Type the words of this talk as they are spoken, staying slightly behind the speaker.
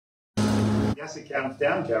guess it counts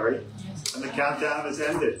down, Carrie. Yes, and the countdown has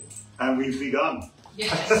ended. And we've begun.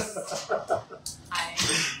 Yes.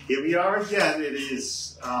 Here we are again. It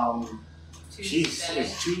is Tuesday.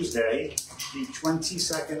 It's Tuesday, the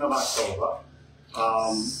 22nd of October.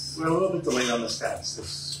 We're a little bit delayed on the stats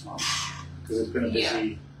this month because it's been a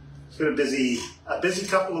busy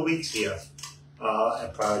couple of weeks here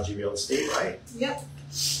at Prodigy Real Estate, right? Yep.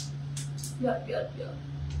 So, yeah,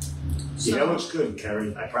 it looks good,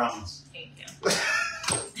 Carrie. I promise. Thank you.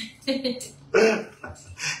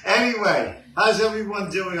 Anyway, how's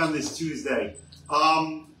everyone doing on this Tuesday?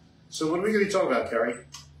 So what are we going to talk about, Carrie?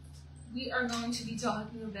 We are going to be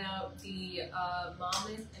talking about the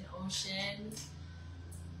Monmouth and Ocean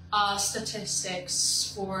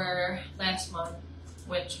statistics for last month,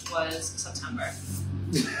 which was September.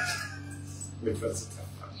 Which was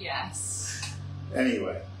September. Yes.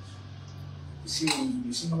 Anyway, you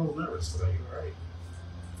seem a little nervous today, right?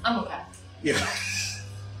 I'm okay. Yeah.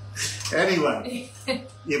 Anyway,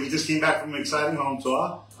 we just came back from an exciting home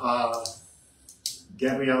tour.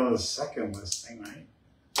 Gabriella's second listing, right?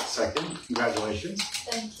 Second, congratulations.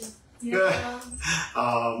 Thank you. Yeah.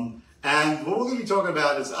 And what we're going to be talking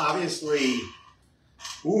about is obviously,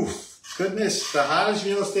 goodness, the hottest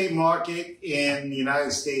real estate market in the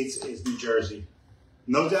United States is New Jersey.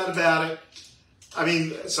 No doubt about it. I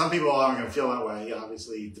mean, some people aren't going to feel that way,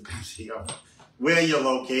 obviously, depending on where you're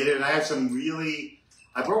located. And I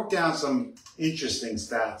broke down some interesting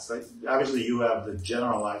stats. Like, obviously, you have the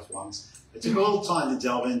generalized ones. It took a little time to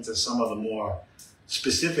delve into some of the more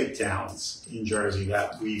specific towns in Jersey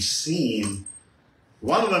that we've seen.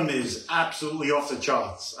 One of them is absolutely off the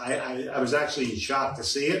charts. I was actually shocked to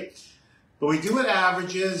see it. But we do it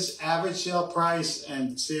averages, average sale price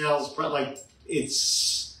and sales, like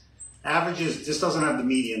it's averages, just doesn't have the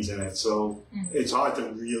medians in it. So it's hard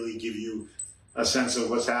to really give you a sense of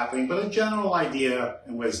what's happening, but a general idea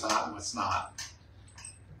and what's hot and what's not,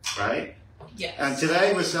 right? Yes. And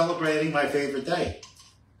today we're celebrating my favorite day.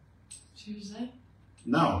 Tuesday?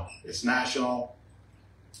 No, it's National.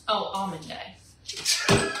 Oh, Almond Day.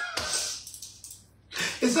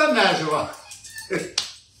 It's not National.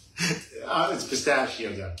 It's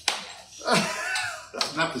Pistachio Day.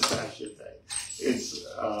 Yes. Not Pistachio Day. It's,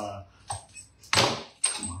 come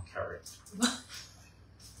on, Carrie.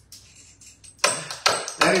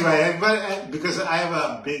 Anyway, but because I have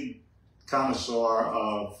a big connoisseur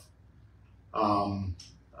of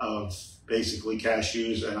basically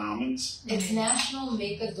cashews and almonds. It's National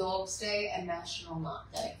Make a Dog's Day and National Nut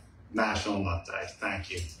Day. National Nut Day, thank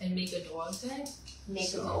you. And Make a Dog's Day?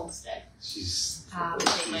 Make a Dog's Day. I'll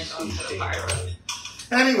take my dog to the fire.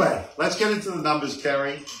 Anyway, let's get into the numbers,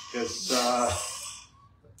 Carrie, because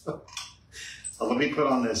let me put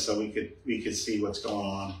on this so we could see what's going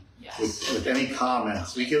on. Yes. With any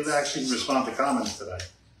comments. We could actually respond to comments today.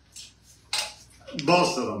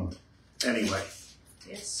 Most of them, anyway.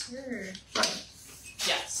 Yes, sir. Right.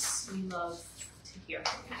 Yes, we love to hear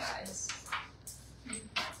from you guys.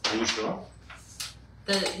 Are you sure?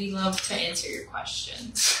 We love to answer your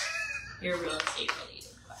questions. Your real estate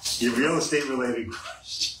related questions. Your real estate related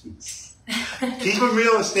questions. Keep them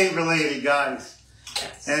real estate related, guys.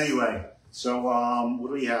 Yes. Anyway, so what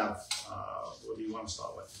do we have? What do you want to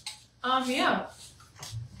start with? Yeah.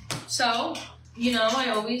 So,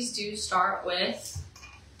 I always do start with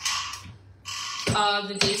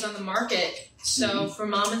the days on the market. So for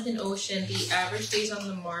Monmouth and Ocean, the average days on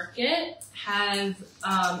the market have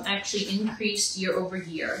actually increased year over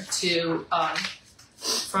year to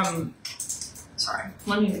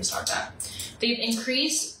let me restart that. They've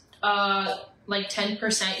increased like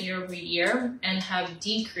 10% year over year and have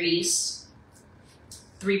decreased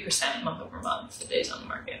 3% month over month for days on the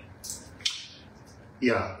market.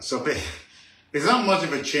 Yeah, so it's not much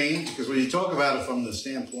of a change because when you talk about it from the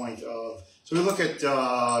standpoint of, so we look at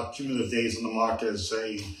cumulative days on the market as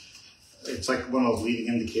it's like one of those leading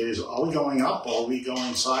indicators. Are we going up? Are we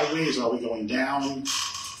going sideways? Are we going down?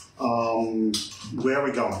 Where are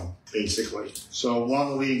we going, basically? So one of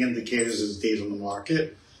the leading indicators is days on the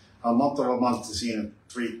market. Month over month is seeing a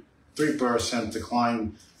 3%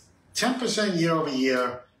 decline, 10% year over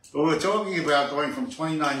year. But we're talking about going from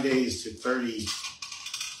 29 days to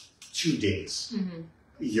 32 days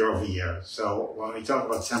year over year. So when we talk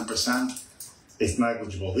about 10%, it's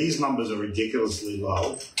negligible. These numbers are ridiculously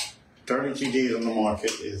low. 32 days on the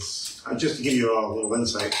market is, just to give you a little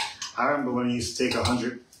insight, I remember when I used to take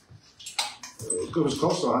 100, it was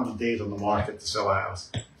close to 100 days on the market to sell a house.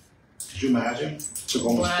 Could you imagine? It took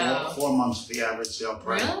almost 4 months for the average sale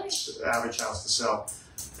price, average house to sell.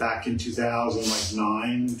 Back in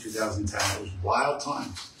 2009, 2010, it was wild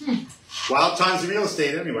times. Wild times in real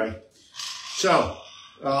estate anyway. So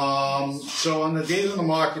on the days on the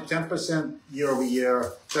market, 10% year over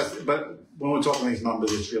year. But when we're talking these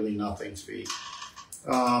numbers, it's really nothing to be.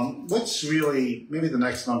 Let's really, maybe the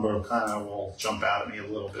next number kind of will jump out at me a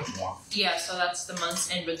little bit more. Yeah, so that's the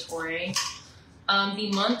month's inventory.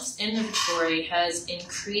 The month's inventory has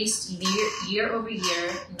increased year over year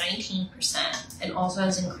 19%, and also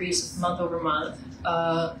has increased month over month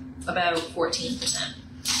about 14%.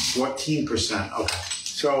 14%. Okay.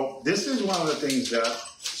 So this is one of the things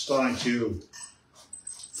that's starting to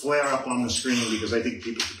flare up on the screen because I think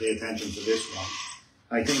people should pay attention to this one.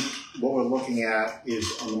 I think what we're looking at is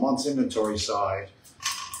on the month's inventory side,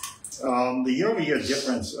 the year-over-year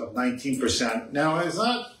difference of 19%. Now, it's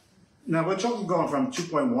not. Now we're talking going from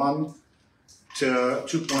 2.1 to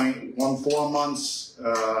 2.14 months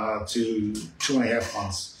to 2.5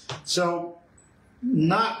 months. So,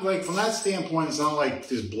 not like from that standpoint, it's not like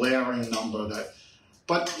this blaring number that,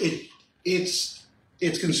 but it's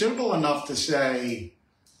considerable enough to say.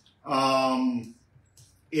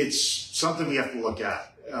 It's something we have to look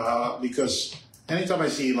at because anytime I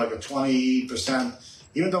see like a 20%,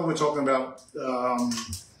 even though we're talking about a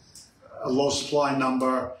low supply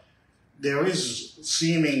number, there is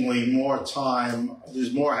seemingly more time.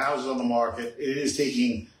 There's more houses on the market. It is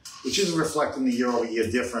taking, which is reflecting the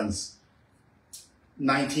year-over-year difference.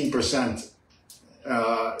 19%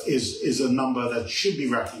 is a number that should be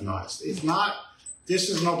recognized. It's not. This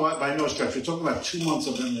is by no stretch. We're talking about 2 months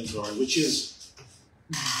of inventory, which is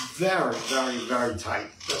very, very, very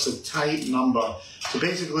tight. That's a tight number. So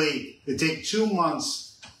basically, it take 2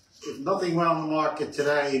 months. If nothing went on the market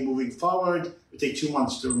today, moving forward, it take 2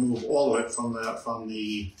 months to remove all of it from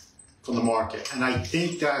the market. And I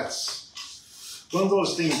think that's one of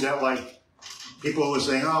those things that like people who are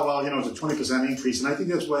saying, oh well, it's a 20% increase, and I think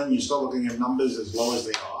that's when you start looking at numbers as low as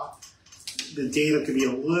they are. The data could be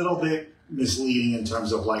a little bit misleading in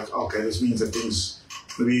terms of like, okay, this means that things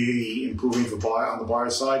may be improving on the buyer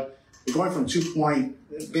side. We're going from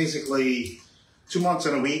basically 2 months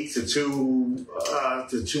and a week to 2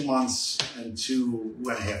 months and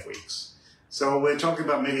 2.5 weeks. So we're talking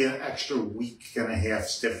about maybe an extra week and a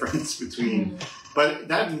half's difference between, but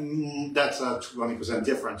that's a 20%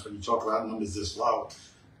 difference when you talk about numbers this low.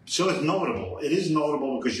 So it's notable. It is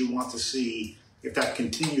notable because you want to see if that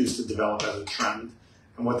continues to develop as a trend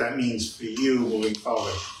and what that means for you moving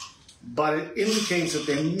forward. But it indicates that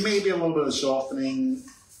there may be a little bit of softening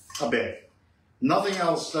a bit. Nothing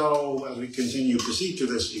else, though, as we continue to proceed through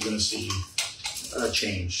this, you're going to see a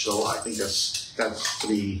change. So I think that's to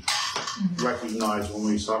be recognized when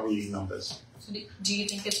we start reading numbers. So do you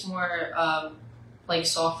think it's more like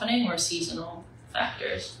softening or seasonal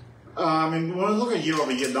factors? When we look at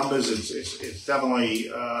year-over-year numbers, it's definitely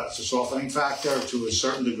it's a softening factor to a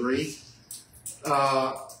certain degree.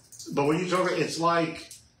 But when you talk, it's like,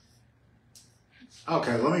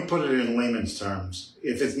 okay, let me put it in layman's terms.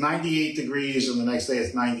 If it's 98 degrees and the next day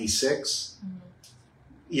it's 96,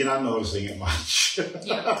 you're not noticing it much.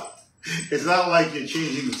 Yeah. It's not like you're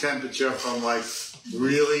changing the temperature from like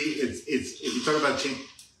really. It's if you talk about change,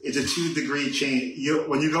 it's a 2 degree change.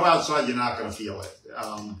 When you go outside, you're not going to feel it.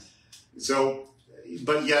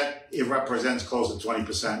 But yet it represents close to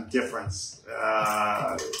 20% difference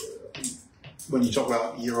when you talk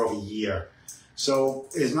about year over year. So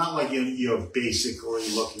it's not like you're basically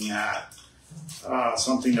looking at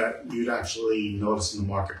something that you'd actually notice in the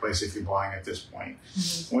marketplace if you're buying at this point.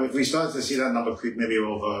 Well, if we start to see that number creep maybe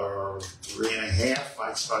over 3.5,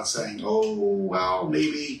 I'd start saying, oh, well,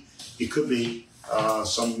 maybe it could be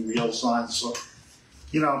some real signs. So,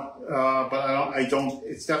 but I don't,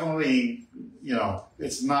 it's definitely,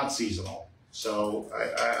 it's not seasonal. So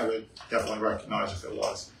I would definitely recognize if it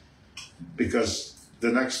was. Because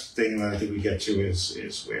the next thing that I think we get to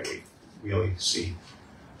is where we really see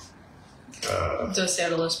the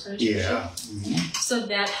sale list purchase. Yeah. So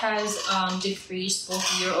that has decreased both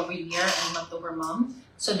year over year and month over month.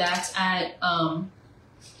 So that's at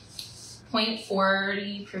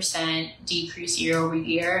 0.40% decrease year over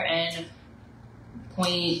year and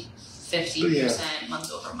 0.50%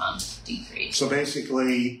 month over month decrease. So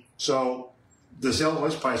basically, the sale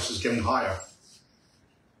list price is getting higher.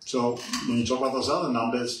 So when you talk about those other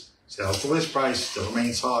numbers, sales to list price still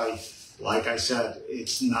remains high. Like I said,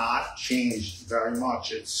 it's not changed very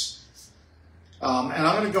much. And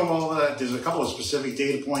I'm going to go over that. There's a couple of specific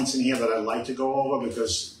data points in here that I'd like to go over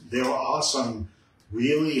because there are some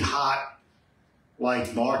really hot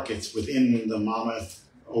markets within the Monmouth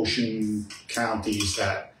Ocean counties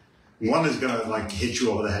that one is going to hit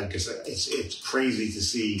you over the head because it's crazy to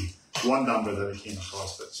see one number that I came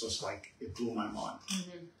across that's just it blew my mind.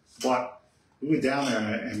 But we were down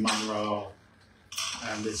there in Monroe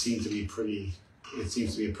and it seems to be a pretty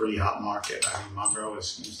hot market. I mean, Monroe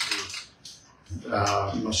seems to be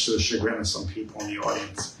much to the chagrin of some people in the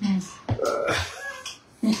audience.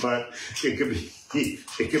 But it could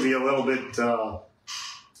be a little bit. The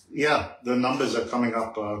numbers are coming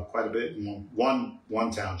up quite a bit in one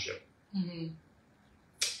township. Mm-hmm.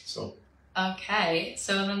 So. Okay,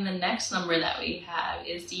 so then the next number that we have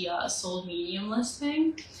is the sold medium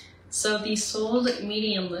listing. So the sold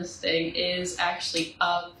medium listing is actually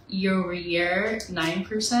up year over year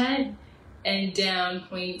 9% and down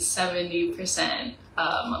 0.70%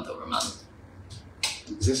 month over month.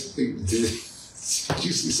 Is this something? Did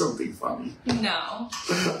you see something funny? No.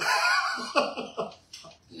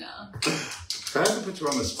 No. Can I have to put you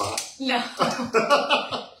on the spot? No.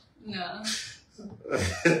 No.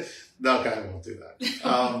 No, okay, I won't do that.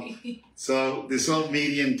 So the sold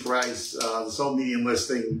median price, the sold median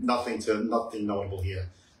listing, nothing notable here.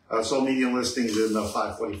 Sold median listing is in the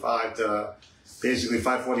 545 to basically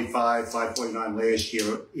 545, 549 last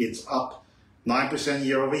year. It's up 9%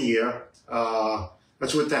 year over year.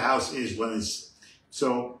 That's what the house is when it's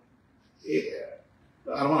so.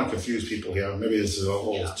 I don't want to confuse people here. Maybe this is a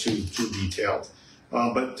little too detailed.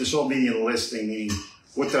 But the sold median listing, meaning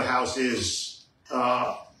what the house is,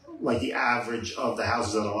 like the average of the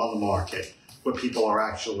houses that are on the market, what people are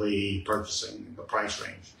actually purchasing, the price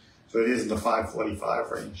range. So it is in the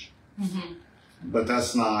 545 range. Mm-hmm. But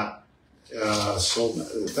that's not sold.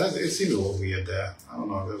 It seems a little weird there. I don't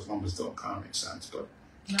know if those numbers don't kind of make sense, but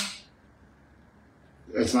no.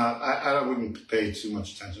 It's not. I wouldn't pay too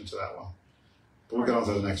much attention to that one. But we'll get on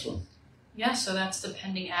to the next one. Yeah, so that's the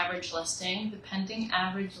pending average listing. The pending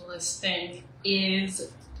average listing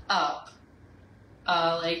is up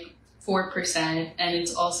like 4%, and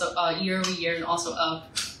it's also year over year and also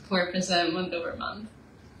up 4% month over month.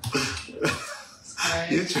 Sorry,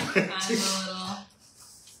 I'm a little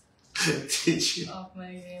Did you? off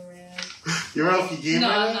my game, man. You're off your game, No,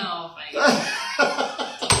 man? I'm not off my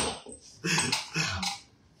game.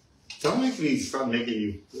 Don't make me start making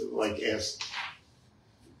you like ask.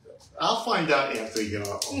 I'll find out after you get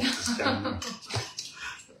off this camera.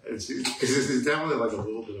 It's definitely like a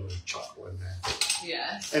little bit of a chuckle in there.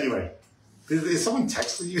 Yeah. Anyway, is someone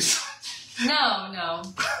texting you? No.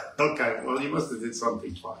 Okay, well you must have did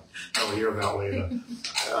something fun. I'll hear about later.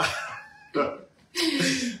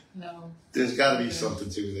 No. There's got to be something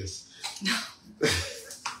to this. No.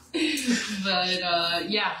 But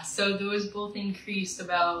yeah, so those both increased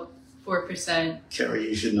about 4%. Carrie,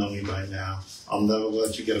 you should know me by now. I'll never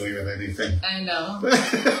let you get away with anything. I know.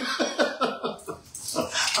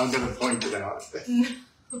 I'm going to point it out. No.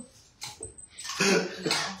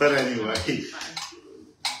 But anyway. Fine.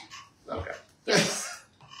 Okay.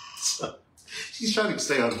 So, she's trying to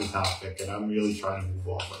stay on the topic, and I'm really trying to move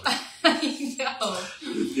on with it. I know.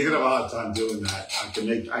 You're going to have a hard time doing that.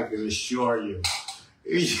 I can assure you.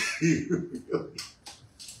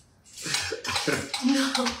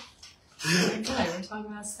 No. Okay, we're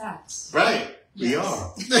talking about stats. Right. Yes. We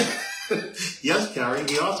are. Yes, Carrie,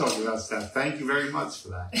 we are talking about stats. Thank you very much for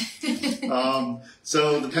that.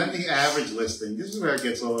 So the pending average listing, this is where it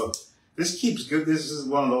gets a little, this keeps good. This is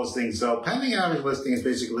one of those things. So pending average listing is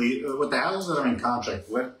basically what the houses that are in contract,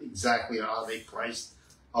 what exactly are they priced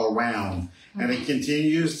around? Mm-hmm. And it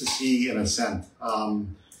continues to see an ascent,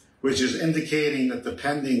 which is indicating that the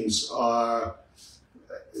pendings are,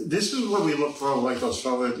 this is what we look for, like those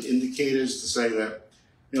forward indicators to say that,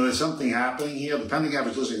 you know, there's something happening here. The pending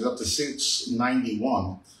average listing is up to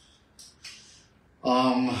 691,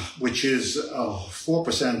 which is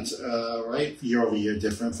 4%, right, year over year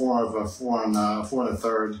different, four and a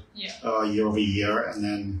third year over year. And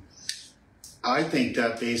then I think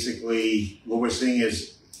that basically what we're seeing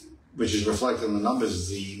is, which is reflected in the numbers, is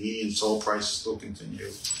the median sold prices still continue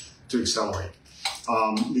to accelerate.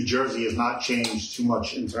 New Jersey has not changed too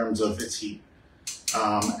much in terms of its heat.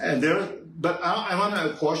 But I want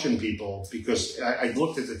to caution people because I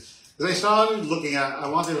looked at it. As I started looking at, I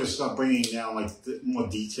wanted to start bringing down like the more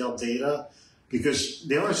detailed data because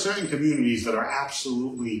there are certain communities that are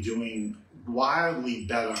absolutely doing wildly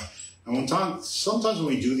better. And sometimes when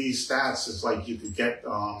we do these stats, it's like you could get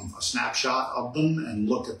a snapshot of them and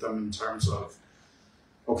look at them in terms of,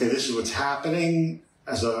 okay, this is what's happening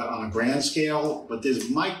on a grand scale, but there's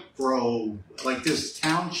micro, like there's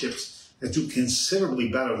townships that do considerably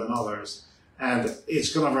better than others. And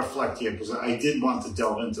it's going to reflect here because I did want to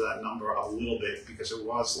delve into that number a little bit because it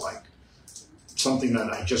was like something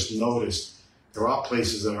that I just noticed. There are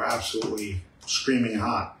places that are absolutely screaming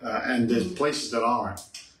hot, and there's places that aren't.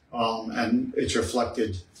 And it's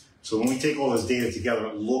reflected. So when we take all this data together,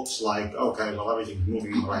 it looks like, okay, well, everything's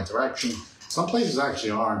moving in the right direction. Some places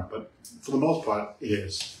actually aren't, but for the most part, it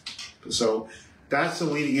is. So that's the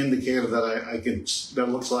leading indicator that that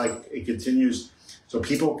looks like it continues. So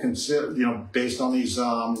people consider, based on these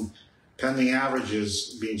pending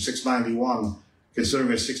averages being 691,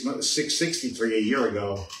 considering it 663 a year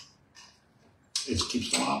ago, it keeps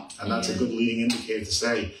going up, and that's a good leading indicator to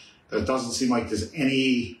say that it doesn't seem like there's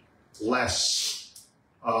any less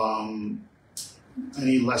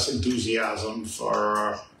enthusiasm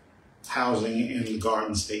for housing in the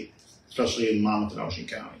Garden State, especially in Monmouth and Ocean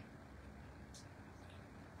County.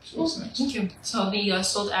 So what's next? Thank you. So the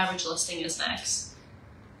sold average listing is next.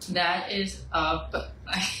 That is up.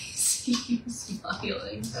 I see you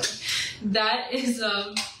smiling. That is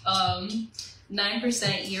up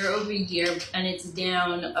 9% year over year, and it's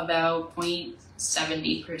down about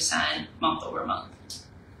 0.70% month over month.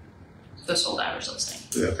 The sold average listing.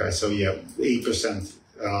 Okay, so 8%.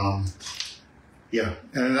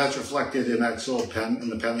 And that's reflected in that sold in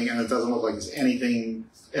the pending, and it doesn't look like there's anything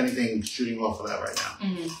shooting off of that right now.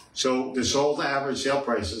 Mm-hmm. So the sold average sale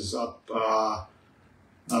price is up,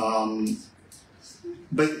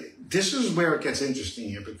 but this is where it gets interesting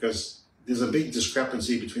here, because there's a big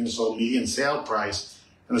discrepancy between the sold median sale price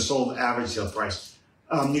and the sold average sale price.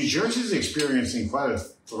 New Jersey is experiencing quite a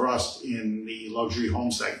thrust in the luxury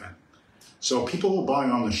home segment. So people who are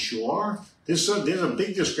buying on the shore, there's a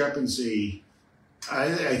big discrepancy.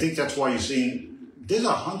 I think that's why you're seeing there's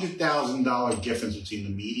 $100,000 difference between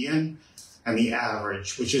the median and the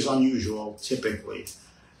average, which is unusual typically.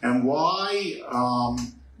 And why?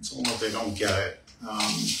 It's almost they don't get it.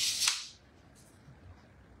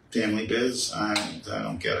 Family biz, I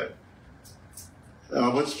don't get it.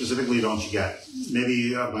 What specifically don't you get?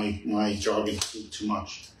 Maybe my jargon is too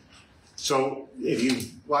much. So if you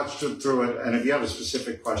watched through it, and if you have a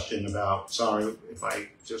specific question about, sorry if I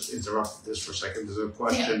just interrupt this for a second, there's a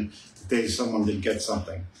question that someone didn't get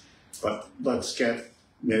something. But maybe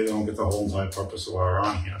they don't get the whole entire purpose of why we're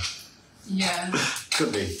on here. Yeah.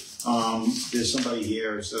 Could be. There's somebody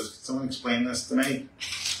here who says, can someone explain this to me?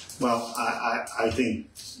 Well, I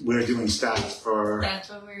think we're doing stats for... That's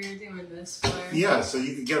what we're doing this for. Yeah, so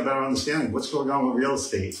you can get a better understanding. What's going on with real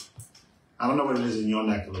estate? I don't know what it is in your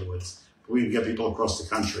neck of the woods, but we can get people across the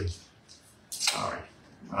country. Sorry.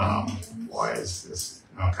 Why is this?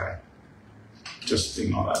 Okay. Just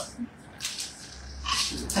ignore that.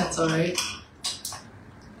 That's all right.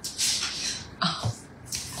 Oh,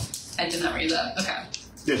 I did not read that. Okay.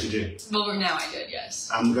 Yes, you did. Well, now I did,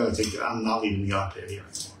 yes. I'm not leaving you up here anymore.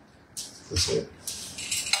 That's it.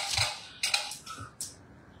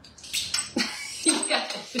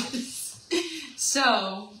 Yes.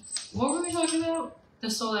 So, what were we talking about? The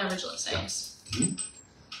sold average listings. Mm-hmm.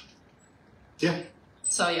 Yeah.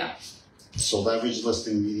 So, yeah. Sold average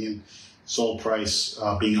listing median, sold price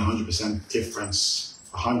being 100% difference,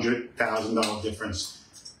 $100,000 difference.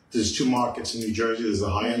 There's two markets in New Jersey. There's the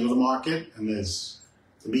high end of the market, and there's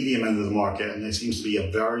the medium end of the market, and there seems to be a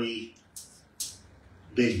very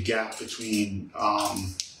big gap between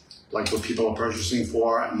like what people are purchasing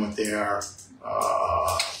for and what they're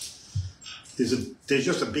there's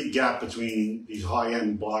just a big gap between these high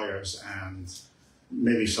end buyers and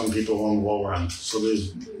maybe some people on the lower end. So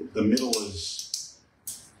the middle is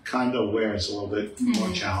kind of where it's a little bit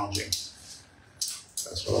more challenging.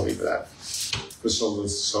 That's what I'll leave it at. That's the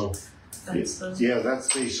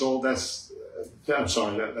sold. I'm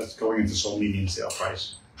sorry, that's going into sold medium sale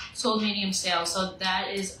price. Sold medium sale, so that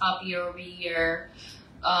is up year over year,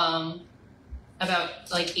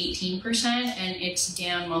 about like 18%, and it's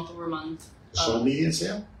down month over month. Sold median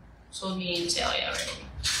sale? Sold medium sale, yeah, right.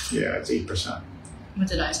 Yeah, it's 8%. What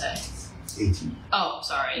did I say? 18. Oh,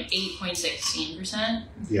 sorry, 8.16%.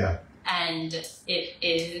 Yeah. And it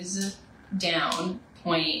is down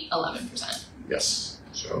 0.11%. Yes.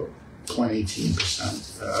 So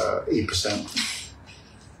 0.18%, 8%.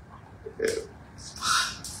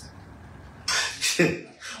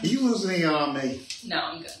 Are you losing on me? No,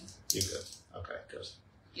 I'm good. You're good. Okay, good.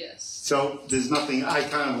 Yes. So there's nothing, I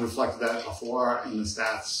kind of reflected that before in the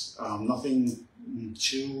stats. Nothing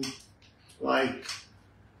too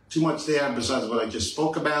much there besides what I just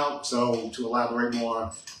spoke about. So to elaborate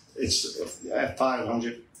more, it's at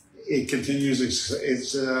 500. It continues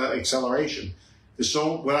its acceleration.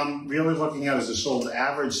 What I'm really looking at is the sold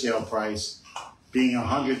average sale price being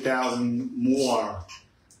 100,000 more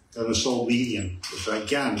than the sold median, which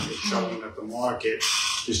again is showing that the market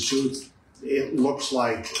it looks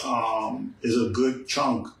like is a good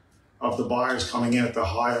chunk of the buyers coming in at the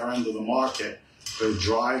higher end of the market. They're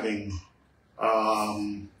driving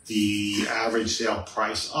the average sale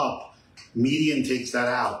price up, median takes that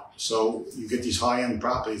out. So you get these high-end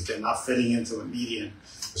properties, they're not fitting into the median.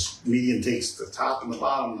 The median takes the top and the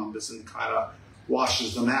bottom numbers and kind of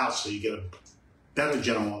washes them out, so you get a better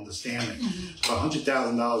general understanding. So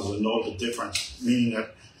 $100,000 is a notable difference, meaning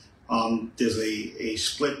that there's a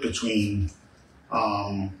split between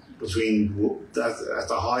at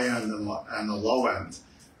the high end and the low end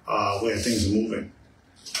where things are moving.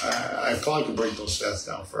 I probably could break those stats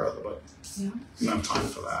down further, but I don't have time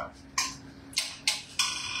for that.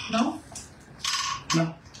 No?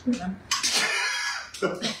 No. Okay.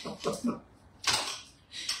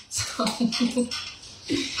 So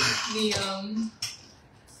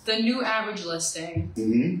the new average listing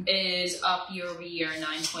is up year over year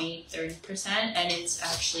 9.30%, and it's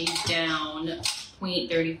actually down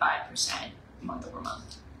 0.35% month over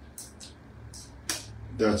month.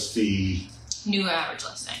 That's the new average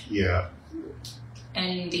listing. Yeah.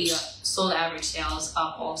 And the sold average sales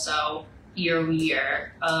up also year over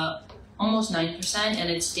year, almost 9%, and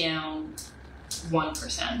it's down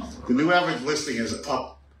 1%. The new average listing is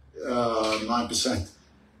up 9%.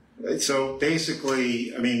 So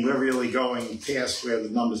basically, I mean, we're really going past where the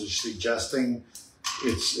numbers are suggesting.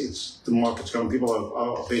 It's the market's going. People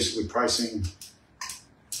are basically pricing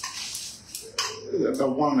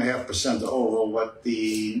about 1.5% over what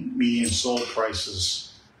the median sold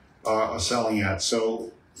prices are selling at.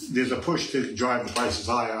 So there's a push to drive the prices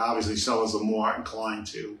higher. Obviously, sellers are more inclined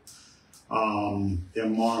to. They're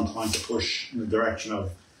more inclined to push in the direction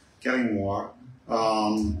of getting more.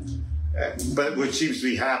 But which seems to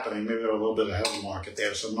be happening, maybe they're a little bit ahead of the market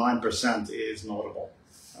there. So 9% is notable.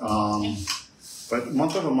 But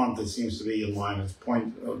month over month, it seems to be in line. It's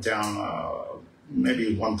down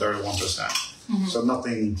maybe 1/3 of 1%. So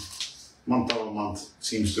nothing month over month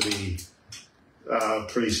seems to be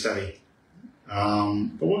pretty steady.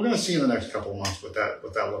 But we're going to see in the next couple of months what that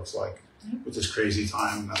looks like with this crazy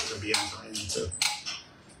time that we're going to be entering into.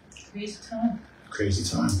 Crazy time. Crazy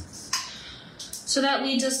time. So that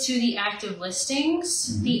leads us to the active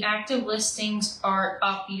listings. The active listings are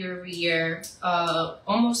up year over year,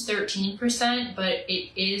 almost 13%, but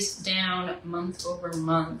it is down month over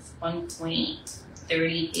month,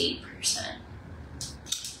 1.38%.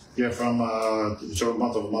 Yeah, from sort of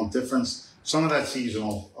month over month difference. Some of that's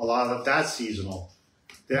seasonal. A lot of that's seasonal.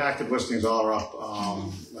 The active listings are up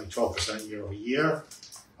like 12% year over year.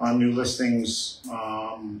 On new listings,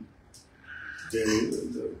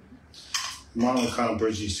 the model will kind of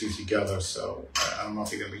bridge these two together, so I don't know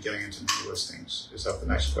if you're going to be getting into new listings. Is that the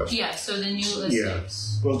next question? Yeah, so the new listings. Yeah.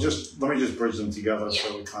 Well, let me just bridge them together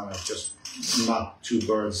so we kind of just knock two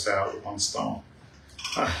birds out with one stone.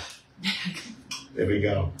 There we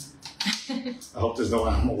go. I hope there's no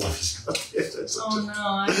animal lovers out there.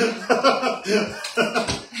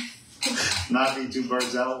 Knocking two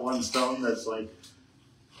birds out with one stone, that's like,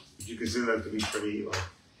 would you consider that to be pretty, like...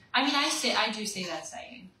 I mean, I do say that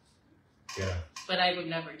saying. Yeah. But I would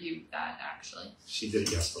never do that, actually. She did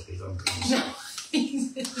it yesterday.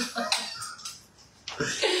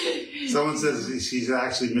 Someone says she's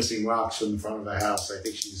actually missing rocks from the front of the house. I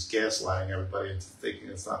think she's gaslighting everybody into thinking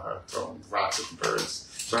it's not her throwing rocks at the birds.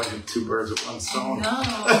 Trying to hit two birds with one stone. No.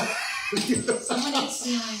 Someone is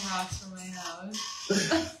stealing rocks from my house.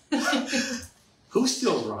 Who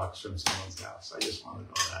steals rocks from someone's house? I just want to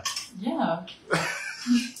know that. Yeah.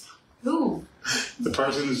 Who? The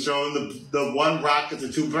person who's throwing the one rock at the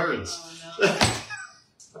two birds. Oh, no.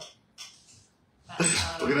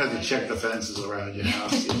 We're going to have to check the fences around your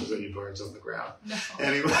house, see if there's any birds on the ground. No.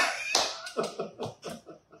 Anyway.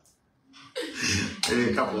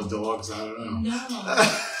 Maybe a couple of dogs, I don't know. No.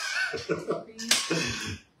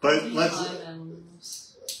 But I let's... love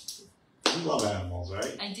animals. You love animals,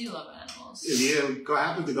 right? I do love animals. If you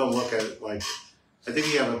happen to go look at, like, I think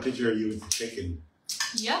you have a picture of you with the chicken.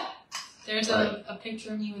 Yeah. There's a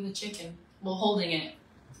picture of me with a chicken. Well, holding it.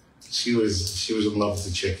 She was in love with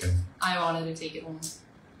the chicken. I wanted to take it home.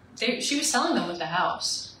 She was selling them with the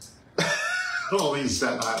house. Only in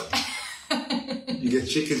Staten Island. You get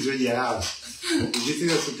chickens in your house. Did you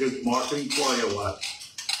think that's a good marketing ploy or what?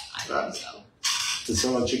 I think so. To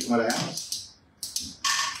sell a chicken with a house?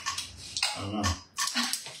 I don't know.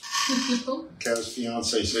 Kev's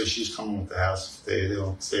fiance says she's coming with the house if they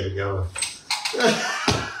don't stay together.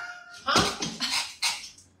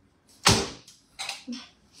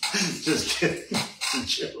 Just kidding. It's a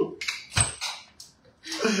joke.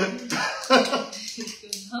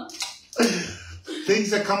 Things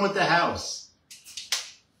that come with the house.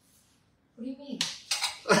 What do you mean?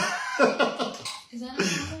 Is that not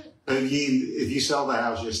I mean, if you sell the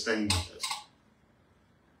house, you're staying with it.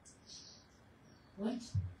 What?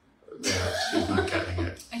 Yeah, she's not getting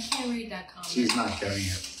it. I can't read that that comment. She's not getting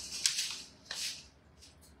it.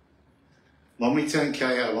 Loan me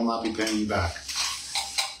 10K, I will not be paying you back.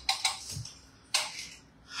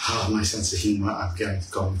 Oh, my sense of humor, I'm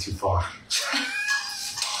going too far.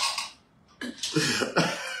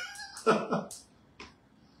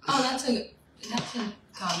 Oh, that's a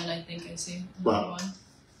comment I think I see. Another What? one.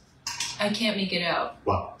 I can't make it out.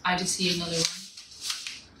 What? I just see another one.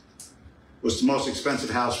 Was the most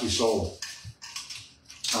expensive house we sold?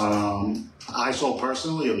 I sold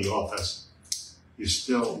personally or the office? You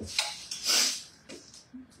still,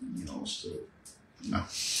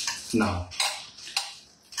 no.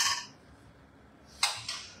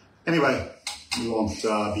 Anyway, we won't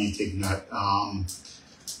be taking that.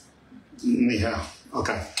 Yeah,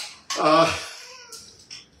 okay.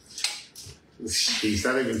 Jeez,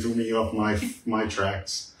 that even threw me off my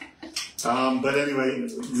tracks. But anyway,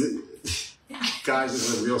 guys, this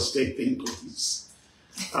is a real estate thing, please.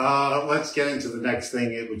 Let's get into the next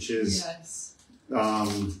thing, which is, yes.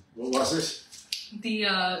 What was it?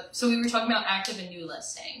 So we were talking about active and new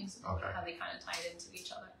listings. Okay. How they kind of tied into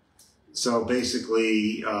each other. So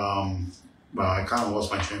basically, well, I kind of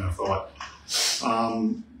lost my train of thought.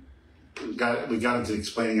 We got into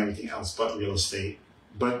explaining everything else but real estate.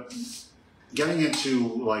 But getting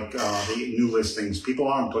into like the new listings, people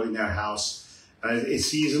aren't putting their house. It's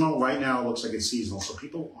seasonal right now. It looks like it's seasonal, so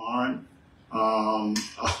people aren't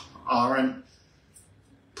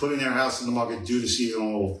putting their house in the market due to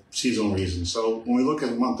seasonal reasons. So when we look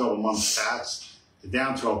at month-over-month stats, they're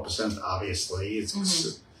down 12%. Obviously,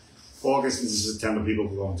 it's August and September. People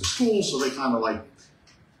are going to school, so they kind of like,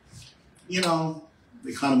 they kind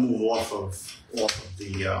of move off of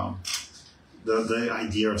the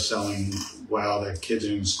idea of selling while their kids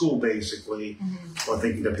are in school, basically, or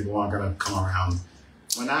thinking that people aren't going to come around.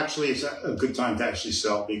 When actually it's a good time to actually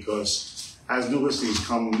sell, because as new listings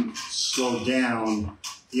slow down,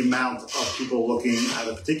 the amount of people looking at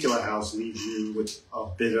a particular house leaves you with a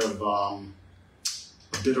bit of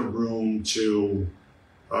room to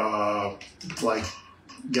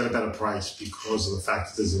get a better price because of the fact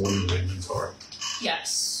that there's a limited inventory.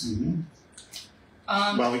 Yes.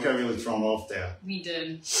 Well, we got really thrown off there. We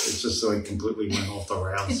did. It's just like completely went off the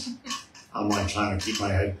rails. I'm like trying to keep my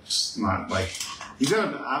head just not like.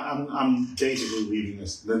 I'm basically leaving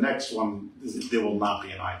this. The next one, there will not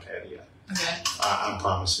be an iPad yet. Okay. I'm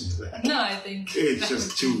promising you that. No, I think It's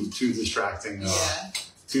just too distracting. Yeah.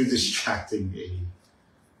 Too distracting.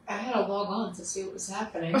 I had to log on to see what was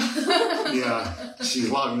happening. Yeah, she's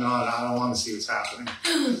logging on. I don't want to see what's happening.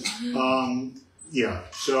 Yeah,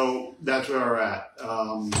 so that's where we're at.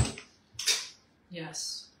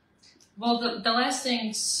 Yes. Well, the last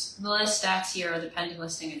stats here are the pending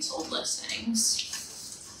listing and sold listings.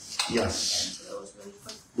 Yes. Get into those really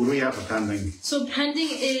quick. What do we have for pending? So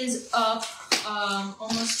pending is up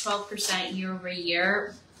almost 12% year over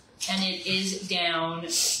year, and it is down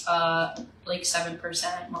like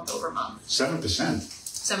 7% month over month. 7%.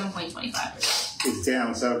 7.25%. It's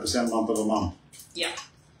down 7% month over month. Yeah.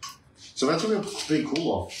 So that's a real big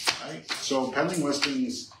cool off, right? So pending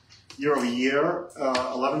listings year over year,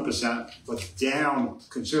 11%, but down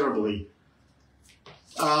considerably.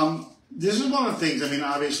 This is one of the things,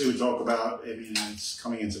 obviously we talk about, it's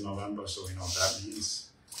coming into November, so we know what that means.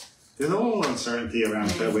 There's a little uncertainty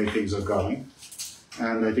around the way things are going.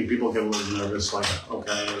 And I think people get a little nervous, like,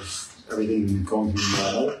 okay, is everything going to be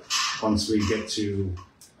normal once we get to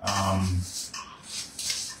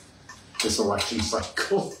this election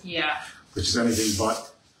cycle? Yeah. Which is anything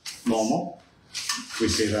but normal. We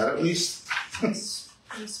say that at least.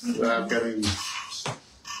 Without getting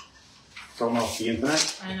thrown off the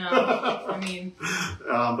internet. I know.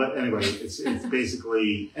 But anyway, it's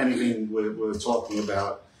basically anything we're talking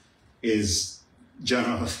about is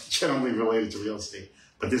generally related to real estate.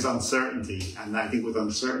 But there's uncertainty, and I think with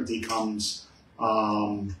uncertainty comes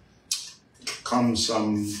some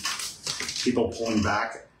people pulling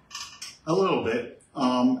back a little bit.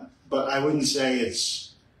 But I wouldn't say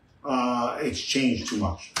it's changed too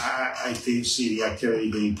much. I do see the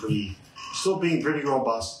activity still being pretty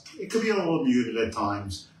robust. It could be a little muted at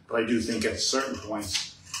times, but I do think at certain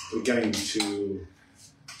points we're getting to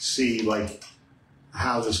see like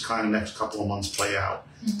how this kind of next couple of months play out.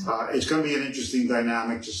 It's going to be an interesting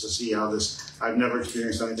dynamic just to see how this. I've never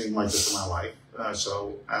experienced anything like this in my life, and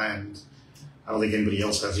I don't think anybody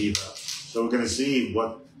else has either. So we're going to see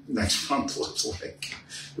what next month looks like,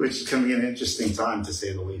 which is going to be an interesting time to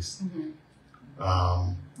say the least. No,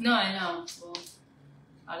 I know. Well,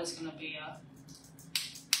 that is going to be a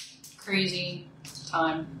crazy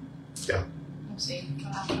time. Yeah. We'll see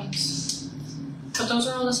what happens. But those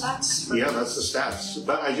are all the stats? Yeah, that's the stats.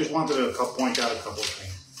 But I just wanted to point out a couple of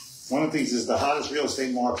things. One of the things is the hottest real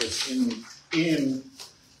estate markets in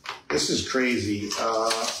this is crazy.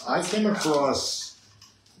 I came across,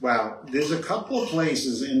 wow, there's a couple of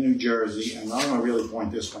places in New Jersey, and I'm going to really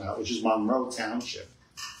point this one out, which is Monroe Township.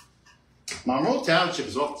 Monroe Township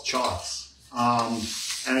is off the charts,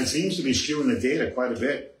 and it seems to be skewing the data quite a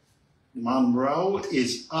bit. Monroe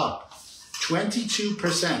is up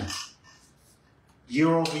 22%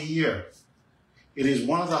 year over year. It is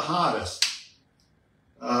one of the hottest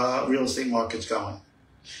real estate markets going.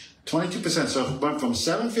 22%. So it went from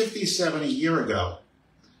 757 a year ago,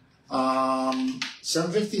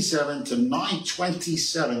 757 to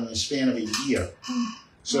 927 in the span of a year.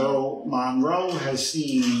 So Monroe has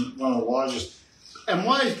seen one of the largest. And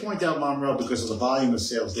why I point out Monroe? Because of the volume of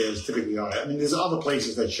sales there is typically high. I mean, there's other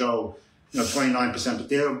places that show, 29%, but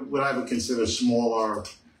they're what I would consider smaller.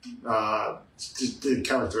 The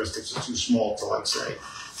characteristics are too small to say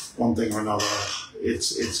one thing or another.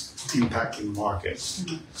 It's impacting the market. It's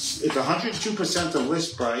 102% of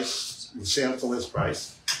list price, sale to list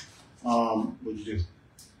price. What'd you do?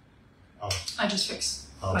 Oh. I just fixed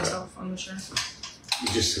myself on the chair. You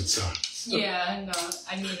just said so. Yeah, and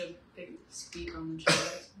I made a big squeak on the chair.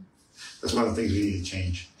 That's one of the things we need to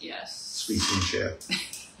change. Yes. Squeaks and chair.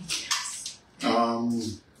 Yes.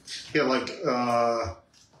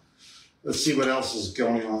 Let's see what else is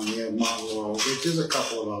going on here. Monroe, there's a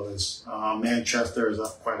couple of others. Manchester is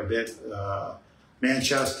up quite a bit.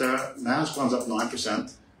 Manchester, Manasquan's up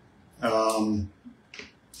 9%.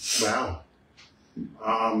 Wow.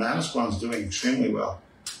 Manasquan's doing extremely well.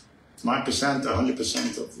 9%,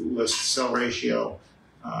 100% of list sell ratio.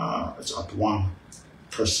 It's up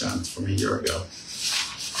 1% from a year ago.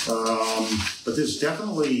 But there's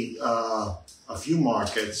definitely a few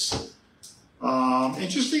markets.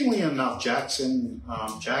 Interestingly enough, Jackson,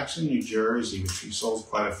 New Jersey, which we sold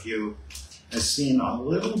quite a few, has seen a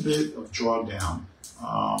little bit of drawdown.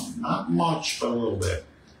 Not much, but a little bit.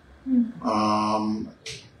 A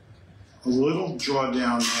little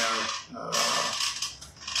drawdown there,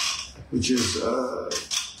 which is, I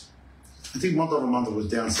think month over month it was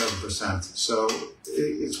down 7%. So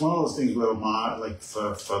it's one of those things where,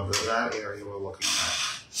 for that area we're looking at.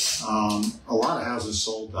 A lot of houses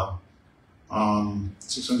sold though.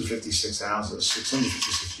 656 houses,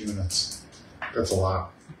 656 units. That's a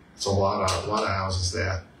lot. It's a lot of houses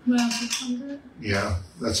there. Well, 600. Yeah,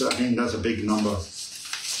 that's a big number.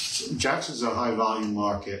 Jackson's a high volume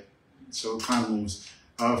market, so it kind of moves.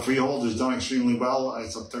 Freehold has done extremely well.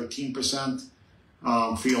 It's up 13%.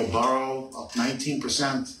 Freehold Borough up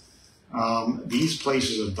 19%. These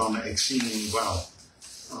places have done exceedingly well.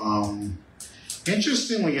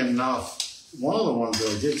 Interestingly enough, one of the ones that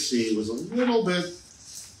I did see was a little bit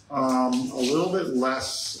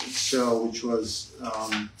less so, which was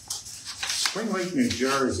Spring Lake, New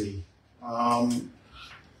Jersey.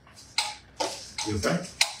 You think?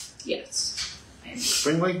 Yes.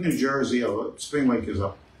 Spring Lake, New Jersey. Spring Lake is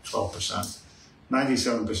up 12%,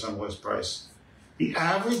 97% list price. The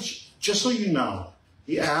average, just so you know,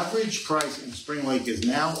 the average price in Spring Lake is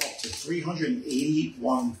now up to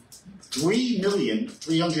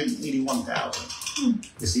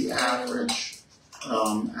 $3,381,000 is the average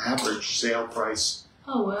sale price.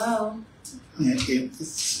 Oh wow.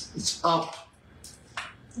 It's up.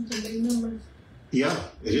 That's a big number. Yeah,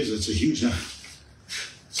 it is. It's a huge number.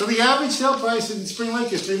 So the average sale price in Spring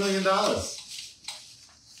Lake is $3 million.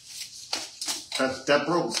 That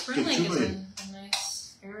broke Spring Lake $2 million. is a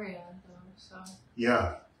nice area though, so.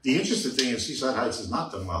 Yeah. The interesting thing is Seaside Heights has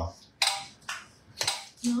not done well.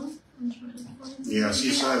 No? I'm trying to find it. Yeah,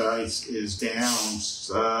 Seaside Heights is down. It's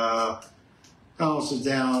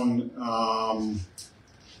down.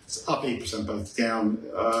 It's up 8%, but it's down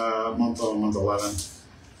month over month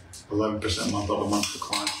 11% month over month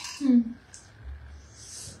decline.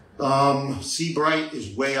 Seabright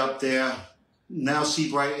is way up there. Now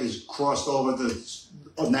Seabright is crossed over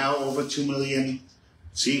now over 2 million.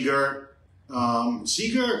 Seagirt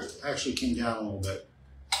actually came down a little bit,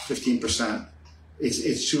 15%.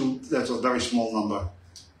 That's a very small number.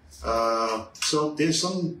 So there's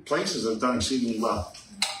some places that have done exceedingly well.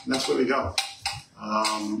 And that's where we go.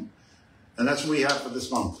 And that's what we have for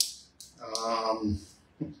this month.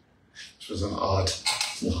 Which was an odd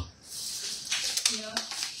one. Yeah.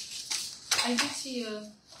 I did see a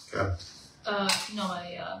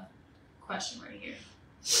question right here.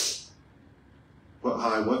 Well,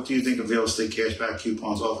 hi, what do you think of real estate cashback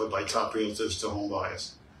coupons offered by top realtors to home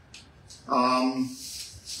buyers?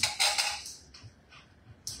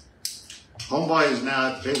 home buyers now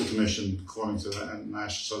have to pay the commission according to the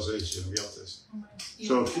National Association of Realtors.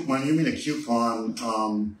 So when you mean a coupon,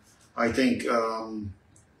 I think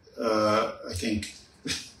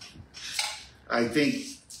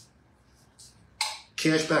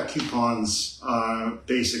cashback coupons are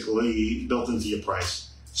basically built into your price.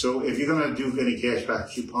 So if you're going to do any cashback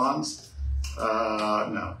coupons,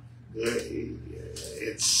 no.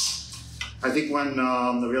 I think when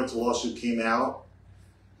the Realtor lawsuit came out,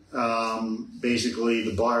 basically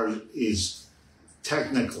the buyer is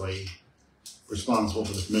technically responsible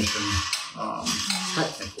for the commission.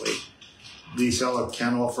 Technically, the seller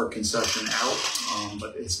can offer a concession out,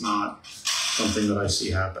 but it's not something that I see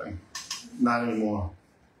happening. Not anymore.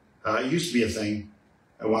 It used to be a thing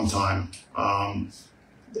at one time.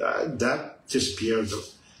 That disappeared.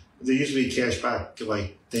 There used to be cashback,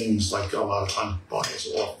 like things like a lot of time buyers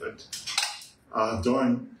offered.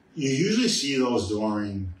 You usually see those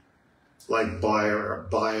during like buyer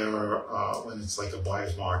when it's like a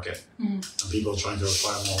buyer's market. And people are trying to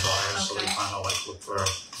acquire more buyers, so they kind of like look for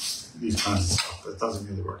these kinds of stuff, but it doesn't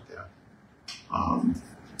really work there.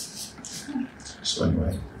 So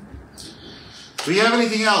anyway, do we have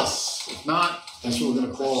anything else? If not, that's what we're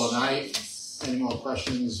going to call a night. Any more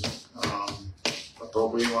questions?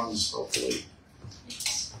 Appropriate ones, hopefully.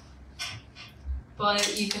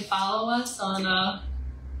 But you can follow us on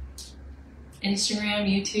Instagram,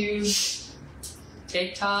 YouTube,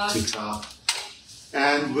 TikTok.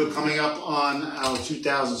 And we're coming up on our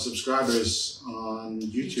 2,000 subscribers on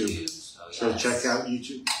YouTube. So check out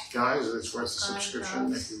YouTube, guys. It's worth the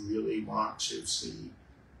subscription if you really want to see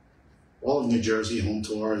all of New Jersey home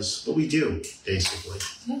tours. What we do, basically.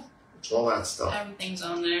 Yeah. It's all that stuff. Everything's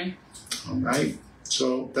on there. All right.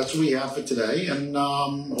 So that's what we have for today. And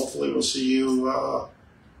hopefully we'll see you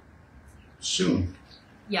soon.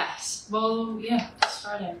 Yes. Well, yeah, this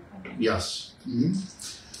Friday. Okay. Yes.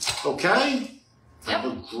 Mm-hmm. Okay. Have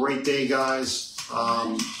a great day, guys.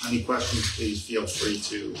 Any questions, please feel free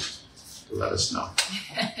to let us know.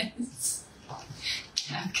 Yes.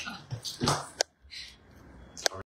 Yeah, God.